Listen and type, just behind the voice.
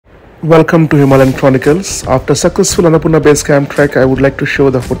Welcome to Himalayan Chronicles. After successful Annapurna base camp trek, I would like to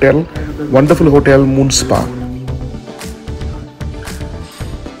show the hotel, wonderful hotel Moon Spa.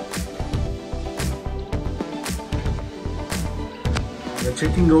 We are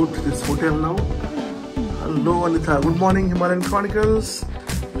checking out this hotel now. Hello Anita, good morning Himalayan Chronicles.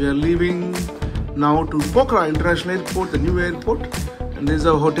 We are leaving now to Pokhara International Airport, the new airport, and this is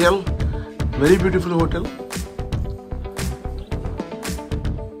our hotel, very beautiful hotel.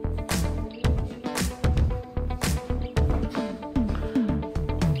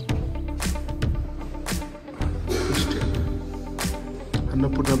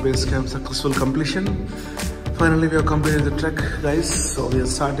 Annapurna base camp successful completion. Finally, we have completed the trek, guys. So we are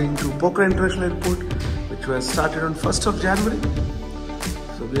starting to Pokhara International Airport, which was started on 1st of January.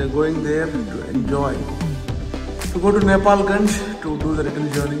 So we are going there to enjoy, to go to Nepal to do the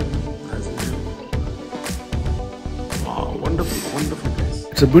return journey as usual. Wow, wonderful, wonderful place.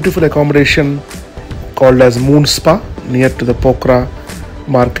 It's a beautiful accommodation called as Moon Spa near to the Pokhara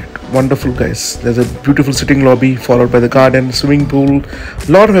market. Wonderful, guys. There's a beautiful sitting lobby followed by the garden, swimming pool,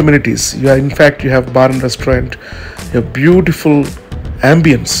 lot of amenities. In fact, you have bar and restaurant. You have beautiful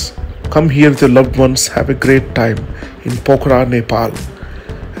ambience. Come here with your loved ones, have a great time in Pokhara, Nepal.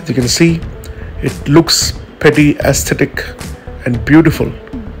 As you can see, it looks pretty aesthetic and beautiful,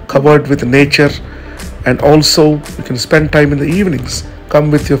 covered with nature, and also you can spend time in the evenings.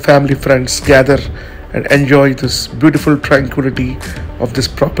 Come with your family, friends, gather and enjoy this beautiful tranquility of this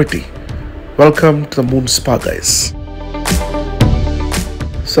property. Welcome to the Moon Spa, guys.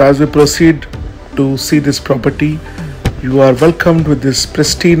 So as we proceed to see this property, you are welcomed with this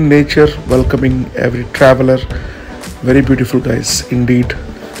pristine nature, welcoming every traveler. Very beautiful, guys, indeed.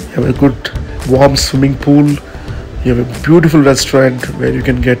 You have a good warm swimming pool. You have a beautiful restaurant where you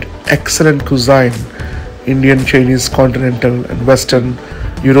can get excellent cuisine, Indian, Chinese, continental and Western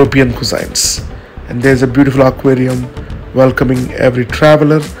European cuisines. And there's a beautiful aquarium welcoming every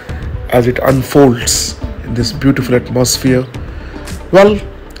traveler as it unfolds in this beautiful atmosphere. Well,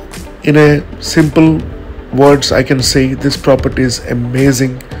 in a simple words, I can say this property is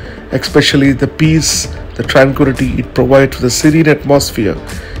amazing, especially the peace, the tranquility it provides to the serene atmosphere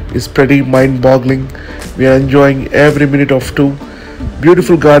is pretty mind-boggling. We are enjoying every minute of two.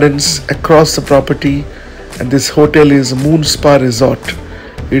 Beautiful gardens across the property, and this hotel is Moon Spa Resort.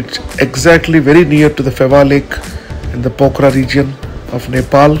 It's exactly very near to the Fewa Lake in the Pokhara region of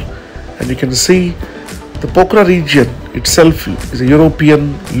Nepal, and you can see the Pokhara region itself is a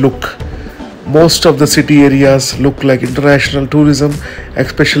European look. Most of the city areas look like international tourism,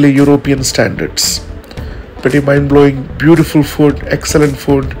 especially European standards. Pretty mind-blowing, beautiful food, excellent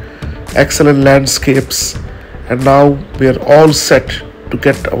landscapes, and now we are all set to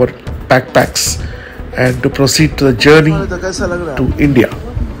get our backpacks and to proceed to the journey to India.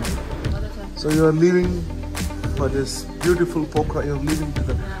 So you are leaving for this beautiful Pokhara. You are leaving to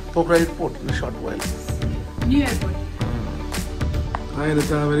the Pokhara airport in a short while. New airport. Hi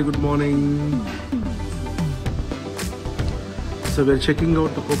Anita, very good morning. So we are checking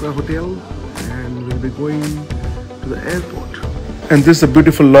out the Pokhara hotel and we'll be going to the airport. And this is a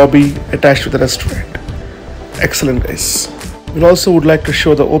beautiful lobby attached to the restaurant. Excellent, guys. We also would like to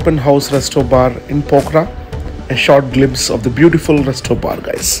show the open house RestoBar in Pokhara. A short glimpse of the beautiful RestoBar,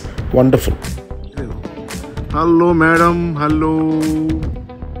 guys. Wonderful. Hello, madam. Hello.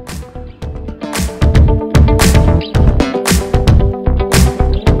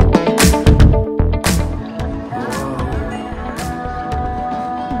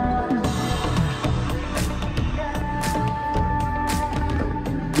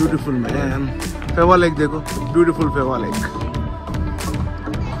 Beautiful, man. Fewa Lake, dekho. Beautiful Fewa Lake.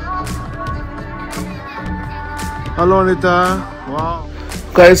 Hello, Anita. Wow.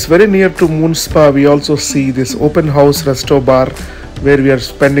 Guys, very near to Moon Spa, we also see this open house RestoBar where we are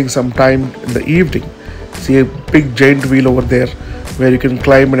spending some time in the evening. See a big giant wheel over there where you can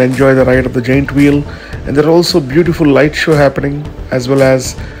climb and enjoy the ride of the giant wheel. And there are also beautiful light show happening, as well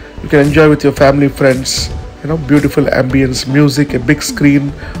as you can enjoy with your family, friends. Beautiful ambience, music, a big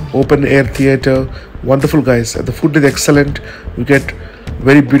screen, open air theater. Wonderful, guys. And the food is excellent. You get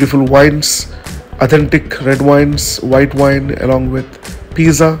very beautiful wines, authentic red wines, white wine, along with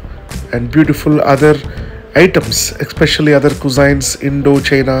pizza and beautiful other items, especially other cuisines,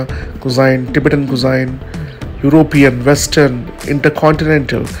 Indo-China cuisine, Tibetan cuisine, European, Western,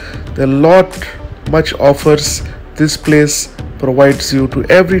 intercontinental. There are much offers this place provides you to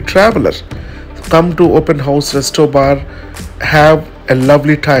every traveler. So come to open house RestoBar, have a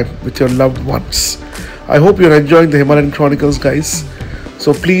lovely time with your loved ones. I hope you're enjoying the Himalayan Chronicles, guys.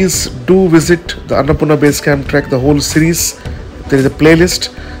 So please do visit the Annapurna base camp trek, the whole series. there is a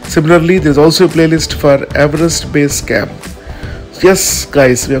playlist. Similarly, there is also a playlist for Everest Base Camp. Yes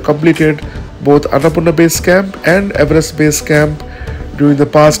guys, we have completed both Annapurna Base Camp and Everest Base Camp during the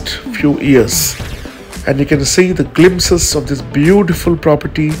past few years, and you can see the glimpses of this beautiful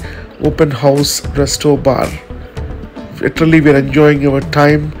property, open house RestoBar. Literally, we are enjoying our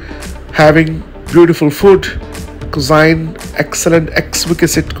time, having beautiful food, cuisine, excellent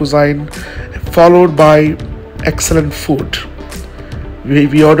exquisite cuisine, followed by excellent food.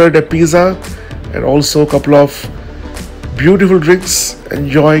 We ordered a pizza and also a couple of beautiful drinks,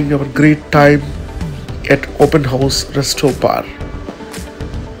 enjoying our great time at open house RestoBar.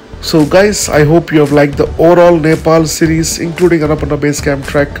 So guys, I hope you have liked the overall Nepal series, including Annapurna Base Camp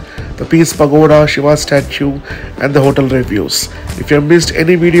trek, the Peace Pagoda, Shiva statue, and the hotel reviews. If you have missed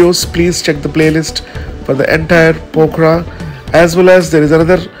any videos, please check the playlist for the entire Pokhara, as well as there is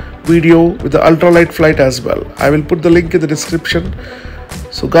another video with the ultralight flight as well. I will put the link in the description.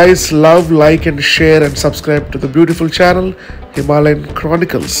 So guys, love, like and share and subscribe to the beautiful channel Himalayan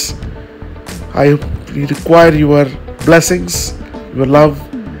Chronicles. I require your blessings, your love,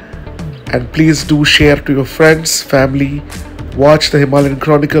 and please do share to your friends, family. Watch the Himalayan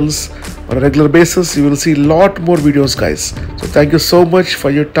Chronicles on a regular basis. You will see a lot more videos guys. So thank you so much for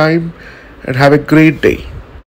your time and have a great day.